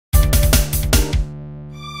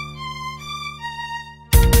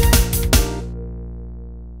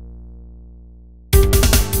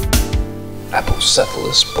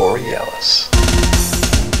Apocephalus borealis.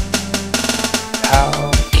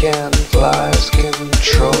 How can flies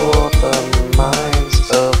control the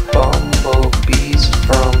minds of bumblebees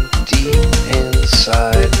from deep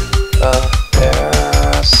inside? A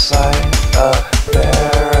parasite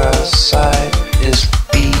is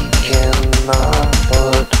bee cannot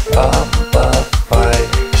put up a fight.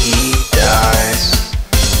 He dies.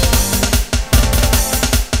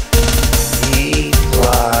 He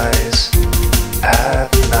flies at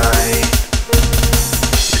night.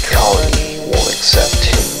 The colony won't accept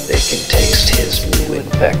him. They can taste his new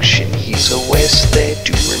infection. He's a waste, they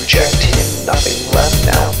do reject him. Nothing left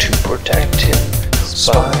now to protect him.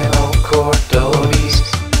 Spinal cord doties,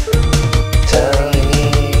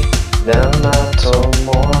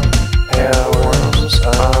 telenotomorph, hairworms,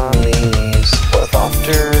 amoebas.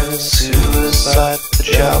 Orthopter suicide, the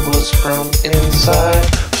job was from inside.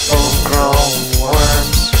 Full-grown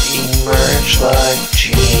worms emerge like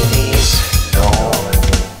genies. No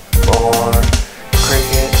more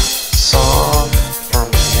cricket song from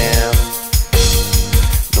him.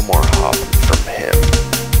 No more hopping from him.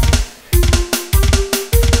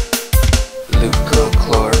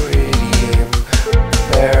 Leucochloridium,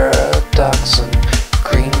 paradoxin,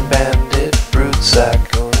 green banded broodsac.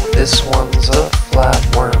 This one's a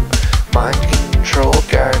flatworm. Mind control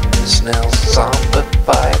garden snails,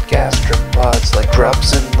 zombified gastropods like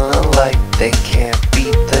grubs in the light. They can't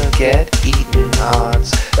beat the get-eaten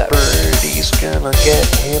odds. That birdie's gonna get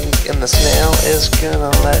him, and the snail is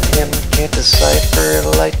gonna let him. Can't decipher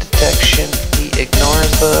light detection. He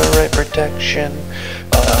ignores the right protection.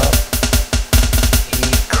 Up he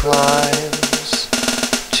climbs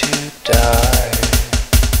to die,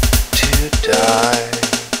 to die.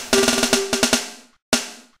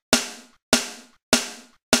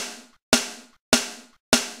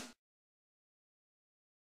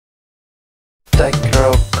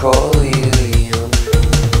 Dicrocolium,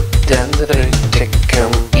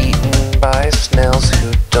 dendriticum, eaten by snails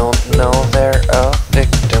who don't know they're a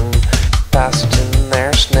victim. Passed in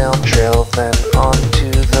their snail trail, then on to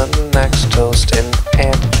the next toast. An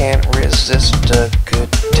ant can't resist a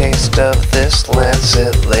good taste of this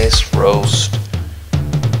lancet-laced roast.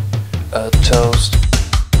 A toast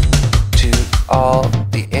to all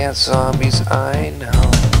the ant zombies I know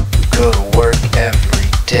who go to work every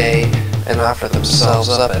day and offer themselves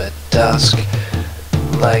up at dusk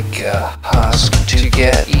like a husk to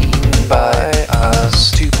get eaten by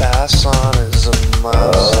us. To pass on is a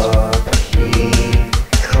must. Up he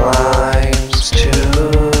climbs to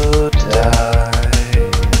die.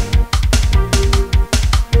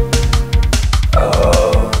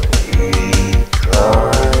 Up he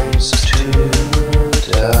climbs to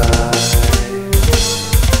die.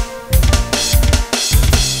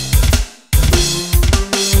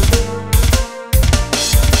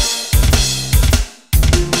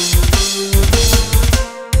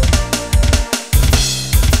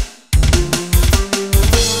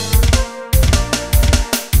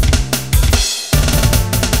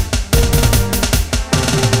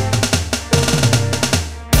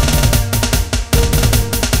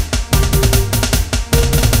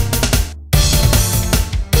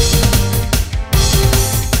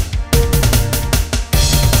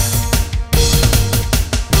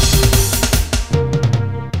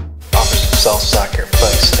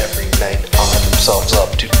 Self-sacrifice every night, offer themselves up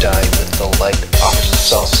to die with the light. Offers of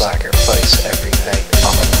self-sacrifice every night,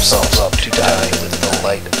 offer themselves up to die with the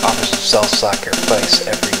light. Offers of self-sacrifice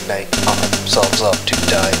every night, offer themselves up to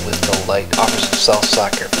die with the light. Offers of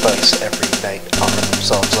self-sacrifice every night, offer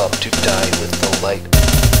themselves up to die with the light.